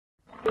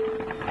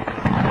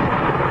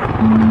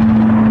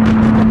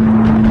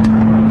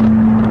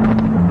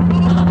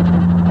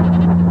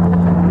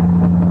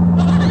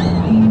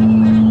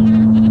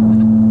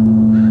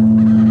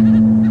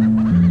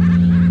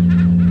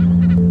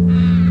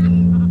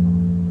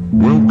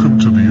Welcome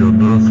to the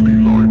Unearthly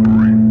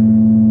Library,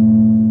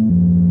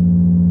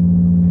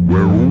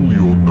 where all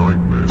your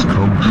nightmares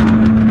come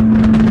true.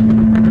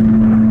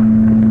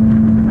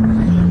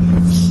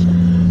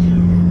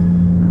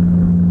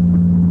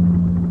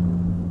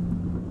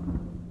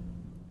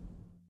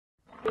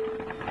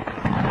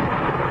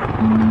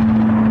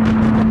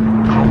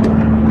 Come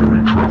on,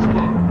 weary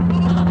traveler.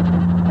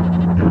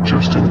 You're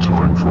just in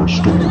time for a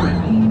story.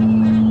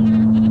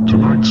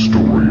 Tonight's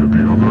story at the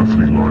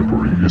Unearthly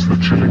Library is the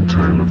chilling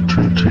tale of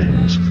two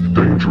teens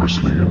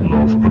dangerously in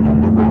love and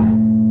on the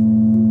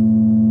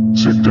run.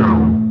 Sit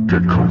down,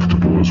 get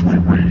comfortable as we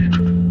read.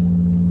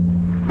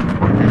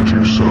 I need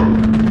you so.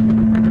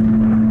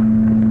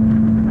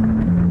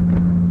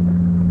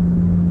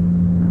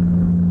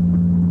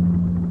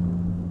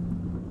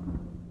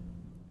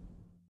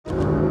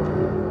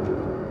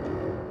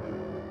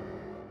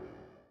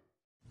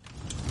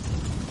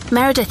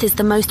 Meredith is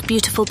the most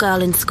beautiful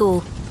girl in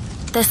school.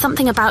 There's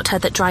something about her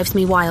that drives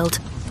me wild.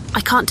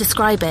 I can't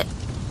describe it.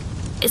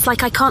 It's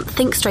like I can't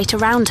think straight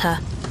around her.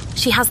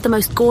 She has the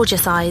most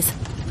gorgeous eyes.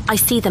 I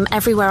see them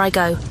everywhere I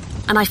go,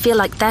 and I feel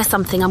like they're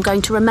something I'm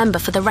going to remember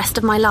for the rest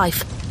of my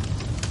life.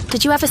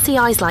 Did you ever see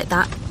eyes like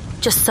that?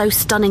 Just so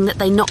stunning that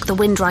they knock the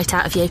wind right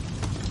out of you?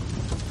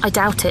 I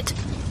doubt it.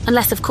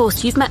 Unless, of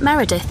course, you've met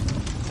Meredith.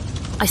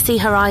 I see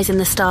her eyes in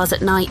the stars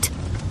at night,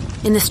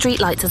 in the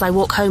streetlights as I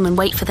walk home and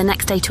wait for the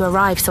next day to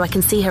arrive so I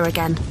can see her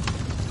again.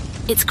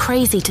 It's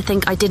crazy to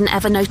think I didn't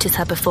ever notice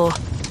her before.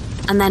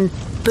 And then,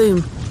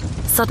 boom,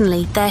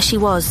 suddenly there she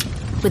was,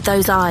 with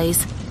those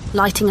eyes,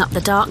 lighting up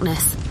the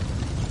darkness.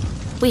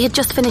 We had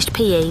just finished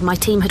PE, my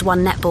team had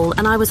won netball,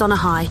 and I was on a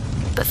high,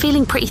 but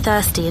feeling pretty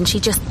thirsty, and she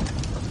just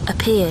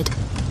appeared.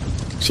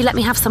 She let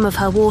me have some of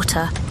her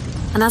water,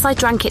 and as I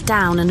drank it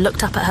down and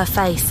looked up at her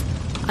face,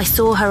 I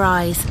saw her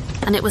eyes,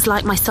 and it was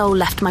like my soul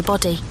left my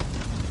body.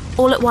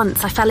 All at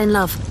once I fell in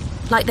love,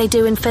 like they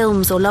do in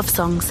films or love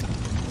songs.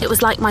 It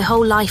was like my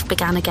whole life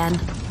began again.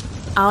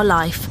 Our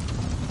life.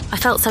 I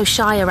felt so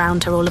shy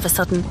around her all of a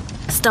sudden,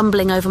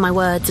 stumbling over my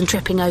words and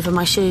tripping over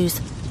my shoes.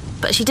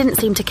 But she didn't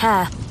seem to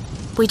care.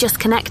 We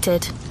just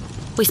connected.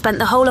 We spent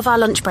the whole of our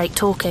lunch break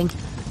talking,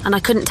 and I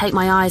couldn't take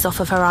my eyes off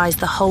of her eyes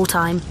the whole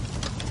time.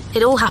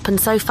 It all happened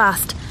so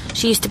fast.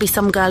 She used to be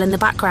some girl in the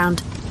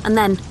background, and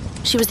then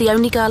she was the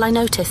only girl I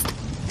noticed.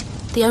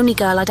 The only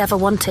girl I'd ever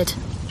wanted.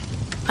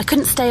 I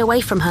couldn't stay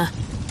away from her.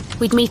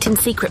 We'd meet in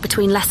secret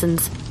between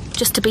lessons,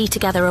 just to be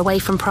together away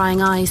from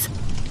prying eyes.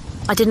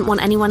 I didn't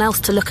want anyone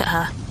else to look at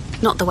her,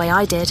 not the way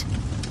I did.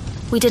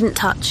 We didn't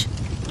touch.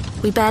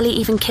 We barely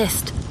even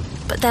kissed,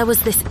 but there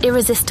was this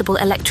irresistible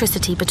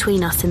electricity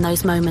between us in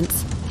those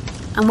moments.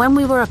 And when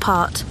we were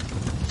apart,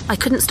 I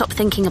couldn't stop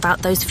thinking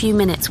about those few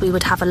minutes we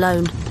would have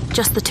alone,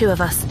 just the two of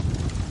us.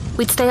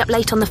 We'd stay up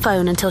late on the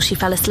phone until she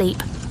fell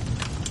asleep.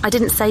 I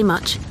didn't say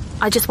much,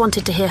 I just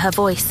wanted to hear her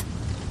voice.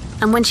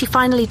 And when she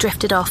finally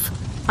drifted off,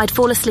 I'd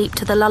fall asleep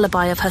to the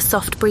lullaby of her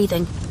soft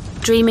breathing,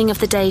 dreaming of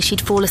the day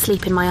she'd fall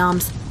asleep in my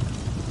arms.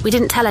 We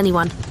didn't tell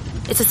anyone.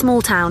 It's a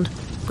small town,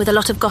 with a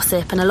lot of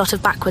gossip and a lot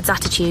of backwards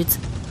attitudes,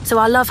 so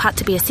our love had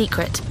to be a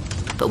secret,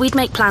 but we'd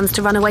make plans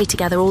to run away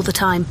together all the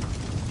time.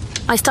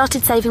 I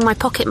started saving my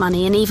pocket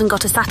money and even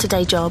got a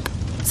Saturday job,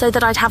 so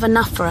that I'd have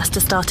enough for us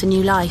to start a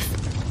new life.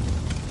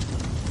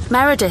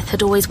 Meredith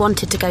had always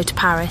wanted to go to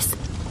Paris,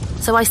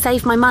 so I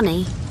saved my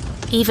money,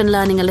 even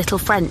learning a little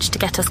French to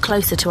get us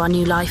closer to our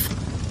new life.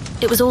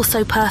 It was all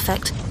so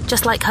perfect,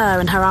 just like her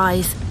and her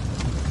eyes.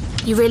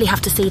 You really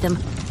have to see them.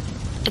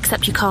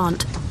 Except you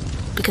can't,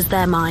 because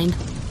they're mine.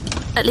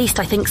 At least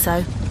I think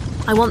so.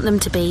 I want them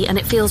to be, and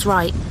it feels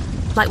right.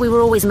 Like we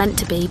were always meant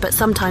to be, but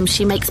sometimes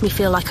she makes me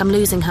feel like I'm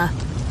losing her.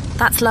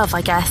 That's love,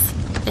 I guess.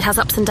 It has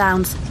ups and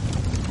downs.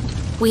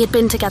 We had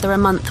been together a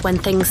month when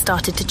things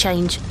started to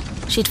change.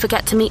 She'd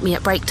forget to meet me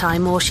at break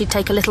time, or she'd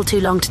take a little too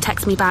long to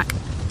text me back,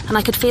 and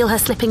I could feel her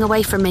slipping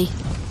away from me.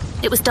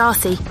 It was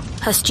Darcy,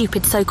 her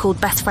stupid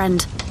so-called best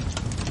friend.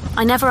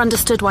 I never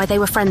understood why they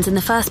were friends in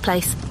the first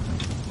place.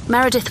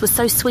 Meredith was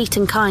so sweet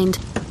and kind,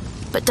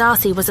 but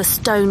Darcy was a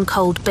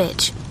stone-cold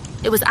bitch.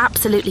 It was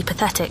absolutely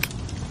pathetic.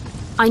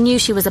 I knew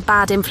she was a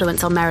bad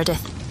influence on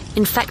Meredith,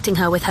 infecting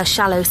her with her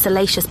shallow,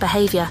 salacious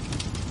behaviour,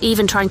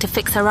 even trying to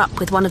fix her up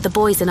with one of the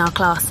boys in our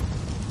class.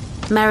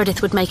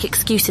 Meredith would make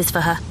excuses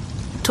for her,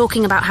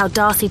 talking about how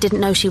Darcy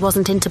didn't know she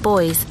wasn't into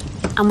boys,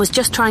 and was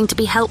just trying to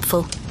be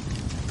helpful.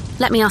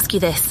 Let me ask you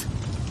this.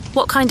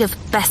 What kind of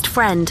best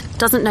friend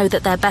doesn't know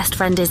that their best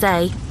friend is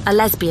A,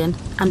 lesbian,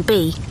 and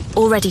B,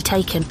 already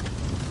taken?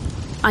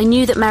 I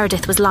knew that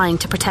Meredith was lying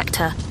to protect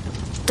her.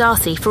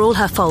 Darcy, for all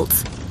her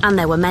faults, and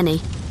there were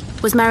many,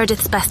 was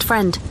Meredith's best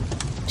friend.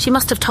 She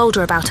must have told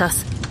her about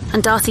us,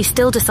 and Darcy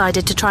still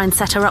decided to try and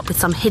set her up with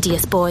some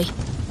hideous boy.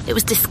 It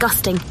was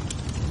disgusting.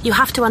 You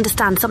have to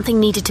understand something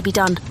needed to be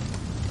done.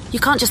 You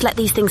can't just let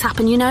these things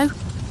happen, you know?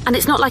 And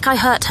it's not like I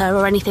hurt her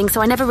or anything,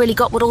 so I never really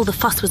got what all the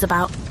fuss was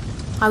about.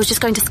 I was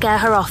just going to scare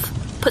her off,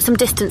 put some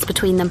distance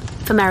between them,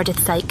 for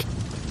Meredith's sake.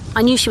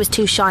 I knew she was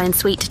too shy and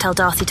sweet to tell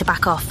Darcy to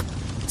back off,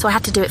 so I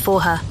had to do it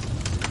for her.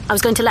 I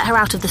was going to let her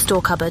out of the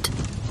store cupboard.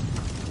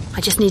 I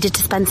just needed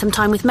to spend some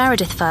time with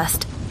Meredith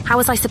first, How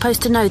was I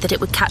supposed to know that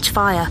it would catch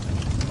fire?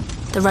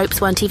 The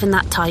ropes weren't even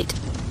that tight.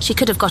 She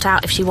could have got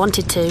out if she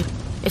wanted to.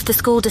 If the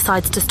school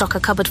decides to stock a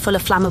cupboard full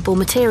of flammable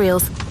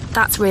materials,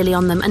 that's really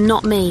on them and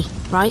not me,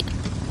 right?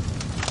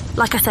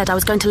 Like I said, I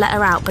was going to let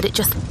her out, but it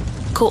just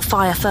caught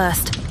fire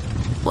first.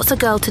 What's a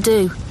girl to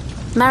do?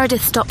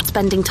 Meredith stopped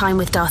spending time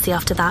with Darcy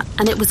after that,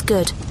 and it was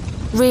good.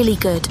 Really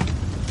good.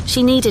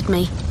 She needed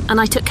me, and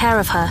I took care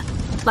of her,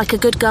 like a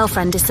good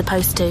girlfriend is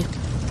supposed to.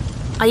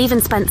 I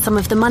even spent some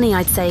of the money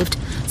I'd saved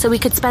so we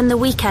could spend the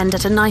weekend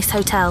at a nice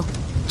hotel,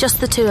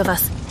 just the two of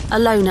us,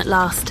 alone at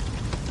last.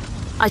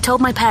 I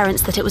told my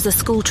parents that it was a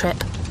school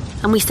trip,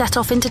 and we set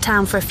off into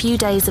town for a few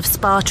days of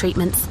spa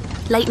treatments,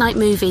 late-night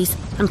movies,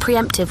 and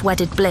preemptive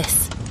wedded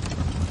bliss.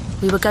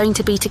 We were going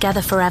to be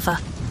together forever.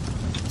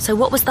 So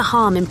what was the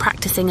harm in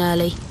practicing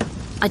early?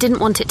 I didn't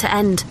want it to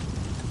end.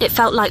 It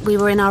felt like we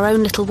were in our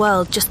own little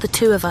world, just the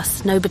two of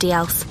us, nobody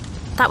else.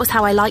 That was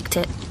how I liked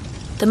it.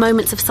 The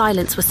moments of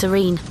silence were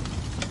serene.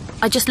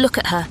 I just look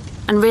at her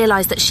and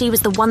realised that she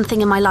was the one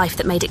thing in my life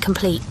that made it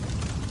complete.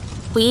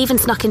 We even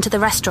snuck into the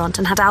restaurant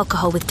and had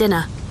alcohol with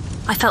dinner.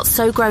 I felt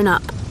so grown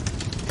up.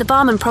 The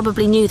barman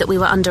probably knew that we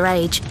were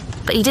underage,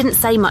 but he didn't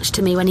say much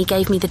to me when he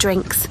gave me the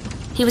drinks.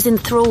 He was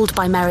enthralled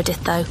by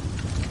Meredith, though.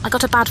 I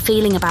got a bad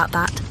feeling about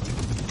that.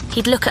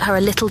 He'd look at her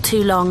a little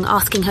too long,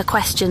 asking her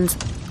questions,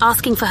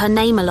 asking for her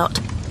name a lot,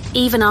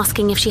 even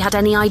asking if she had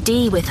any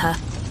ID with her,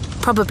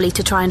 probably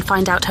to try and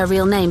find out her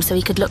real name so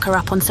he could look her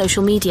up on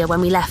social media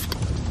when we left.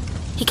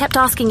 He kept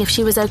asking if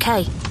she was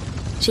okay.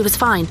 She was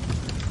fine.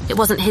 It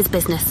wasn't his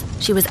business.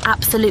 She was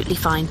absolutely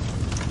fine.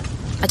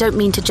 I don't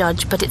mean to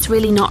judge, but it's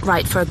really not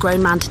right for a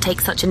grown man to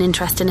take such an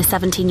interest in a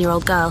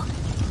 17-year-old girl.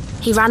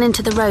 He ran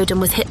into the road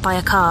and was hit by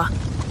a car.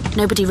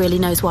 Nobody really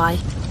knows why.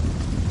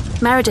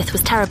 Meredith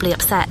was terribly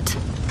upset.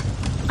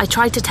 I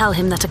tried to tell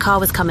him that a car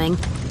was coming,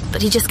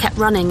 but he just kept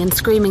running and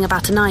screaming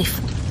about a knife.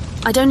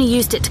 I'd only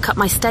used it to cut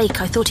my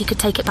steak. I thought he could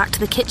take it back to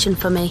the kitchen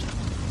for me.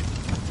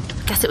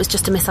 I guess it was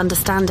just a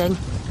misunderstanding.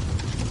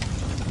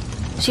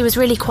 She was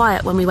really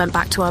quiet when we went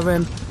back to our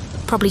room,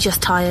 probably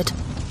just tired.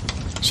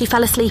 She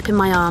fell asleep in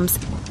my arms,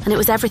 and it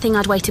was everything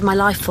I'd waited my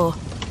life for.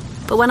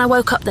 But when I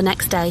woke up the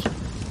next day,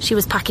 she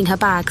was packing her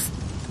bags.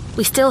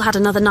 We still had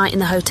another night in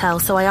the hotel,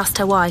 so I asked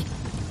her why,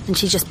 and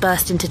she just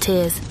burst into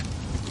tears.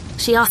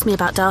 She asked me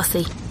about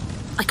Darcy.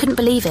 I couldn't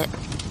believe it.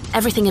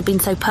 Everything had been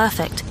so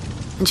perfect,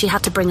 and she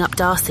had to bring up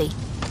Darcy.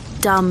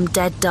 Dumb,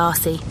 dead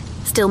Darcy,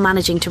 still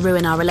managing to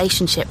ruin our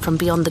relationship from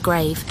beyond the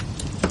grave.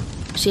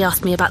 She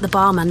asked me about the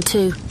barman,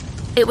 too.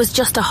 It was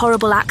just a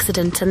horrible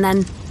accident, and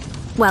then,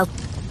 well,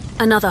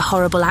 another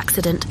horrible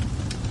accident.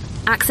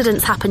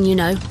 Accidents happen, you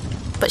know,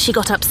 but she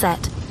got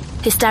upset.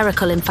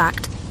 Hysterical, in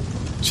fact.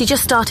 She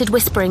just started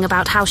whispering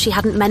about how she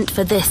hadn't meant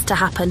for this to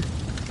happen.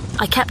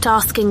 I kept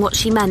asking what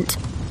she meant,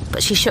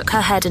 but she shook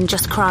her head and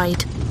just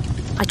cried.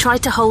 I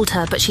tried to hold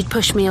her, but she'd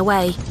push me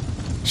away.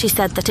 She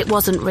said that it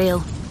wasn't real.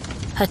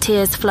 Her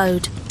tears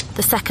flowed,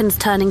 the seconds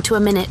turning to a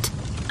minute,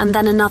 and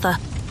then another,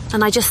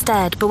 and I just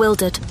stared,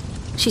 bewildered.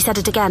 She said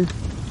it again.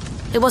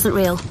 It wasn't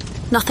real.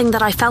 Nothing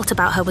that I felt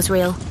about her was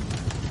real.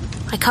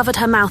 I covered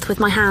her mouth with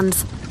my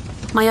hands,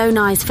 my own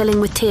eyes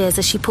filling with tears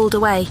as she pulled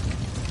away.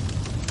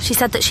 She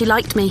said that she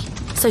liked me,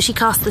 so she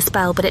cast the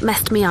spell, but it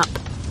messed me up.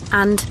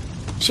 And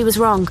she was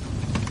wrong.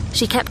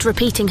 She kept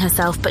repeating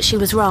herself, but she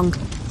was wrong.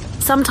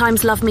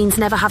 Sometimes love means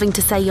never having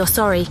to say you're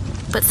sorry,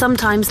 but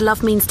sometimes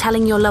love means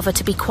telling your lover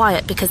to be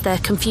quiet because they're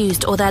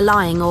confused or they're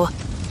lying or...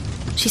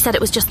 She said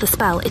it was just the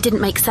spell. It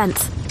didn't make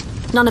sense.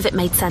 None of it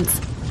made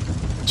sense.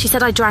 She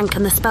said I drank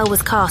and the spell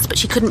was cast, but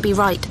she couldn't be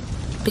right,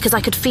 because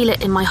I could feel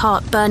it in my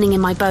heart, burning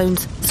in my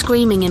bones,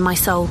 screaming in my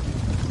soul.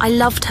 I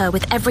loved her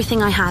with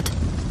everything I had,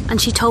 and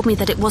she told me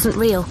that it wasn't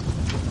real.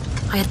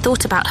 I had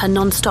thought about her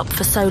non-stop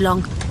for so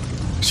long.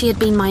 She had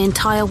been my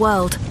entire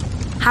world.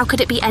 How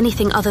could it be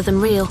anything other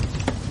than real?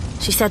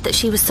 She said that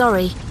she was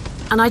sorry,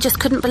 and I just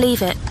couldn't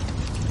believe it.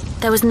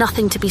 There was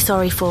nothing to be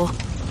sorry for.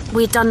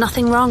 We had done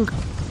nothing wrong.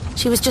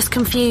 She was just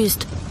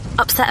confused,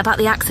 upset about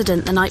the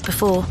accident the night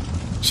before.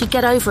 She'd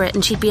get over it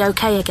and she'd be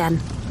okay again.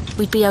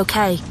 We'd be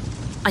okay.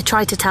 I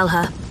tried to tell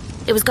her.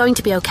 It was going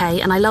to be okay,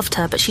 and I loved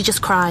her, but she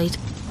just cried.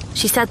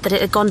 She said that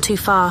it had gone too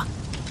far.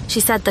 She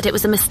said that it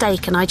was a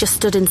mistake, and I just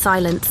stood in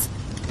silence,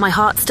 my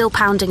heart still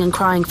pounding and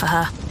crying for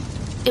her.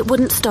 It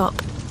wouldn't stop.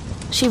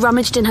 She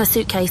rummaged in her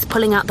suitcase,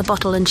 pulling out the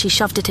bottle, and she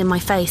shoved it in my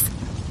face.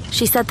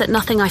 She said that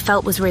nothing I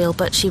felt was real,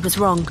 but she was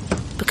wrong,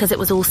 because it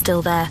was all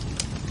still there.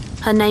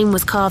 Her name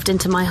was carved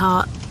into my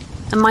heart,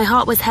 and my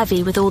heart was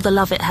heavy with all the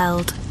love it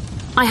held.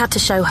 I had to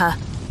show her.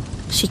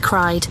 She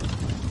cried.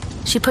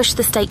 She pushed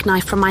the steak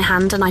knife from my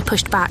hand, and I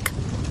pushed back,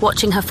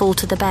 watching her fall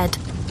to the bed.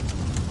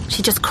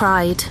 She just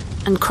cried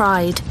and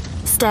cried,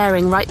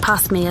 staring right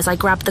past me as I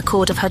grabbed the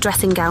cord of her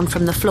dressing gown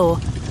from the floor,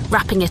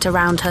 wrapping it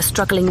around her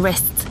struggling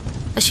wrists,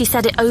 as she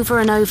said it over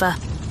and over.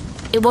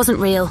 It wasn't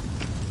real.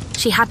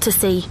 She had to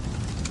see.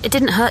 It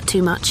didn't hurt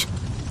too much.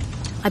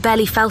 I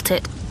barely felt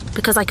it,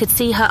 because I could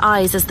see her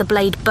eyes as the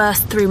blade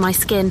burst through my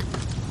skin.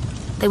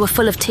 They were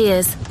full of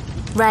tears,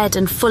 red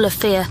and full of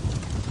fear,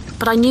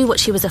 but I knew what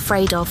she was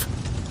afraid of.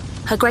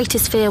 Her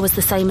greatest fear was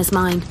the same as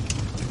mine.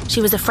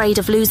 She was afraid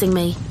of losing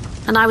me,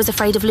 and I was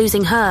afraid of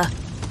losing her.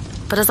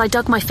 But as I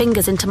dug my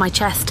fingers into my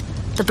chest,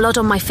 the blood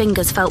on my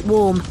fingers felt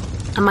warm,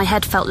 and my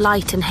head felt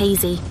light and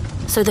hazy,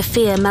 so the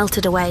fear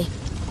melted away.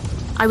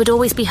 I would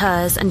always be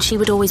hers, and she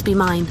would always be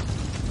mine.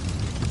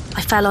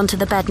 I fell onto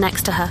the bed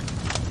next to her,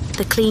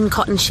 the clean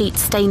cotton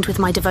sheets stained with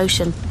my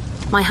devotion,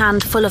 my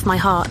hand full of my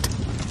heart,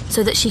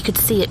 so that she could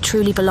see it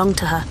truly belonged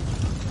to her.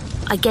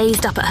 I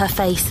gazed up at her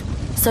face,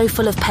 so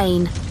full of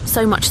pain,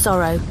 so much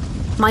sorrow,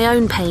 my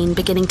own pain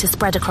beginning to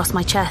spread across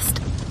my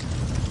chest.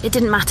 It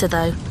didn't matter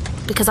though,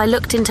 because I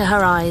looked into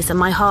her eyes and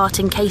my heart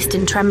encased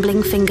in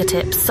trembling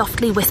fingertips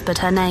softly whispered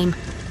her name.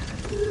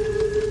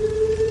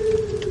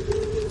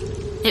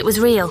 It was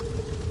real.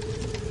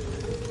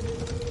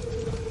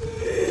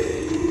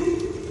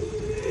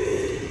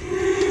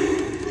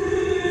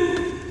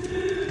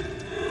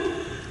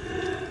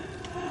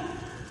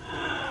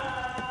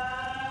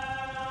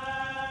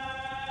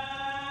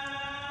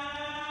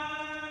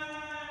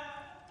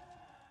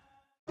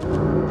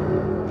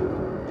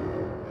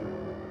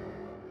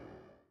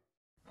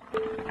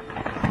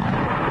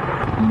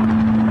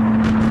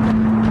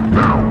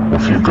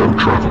 Off you go,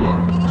 traveller.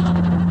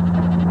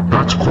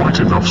 That's quite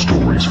enough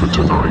stories for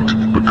tonight,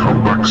 but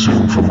come back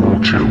soon for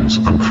more chills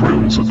and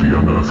thrills at the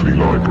Unearthly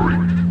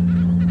Library.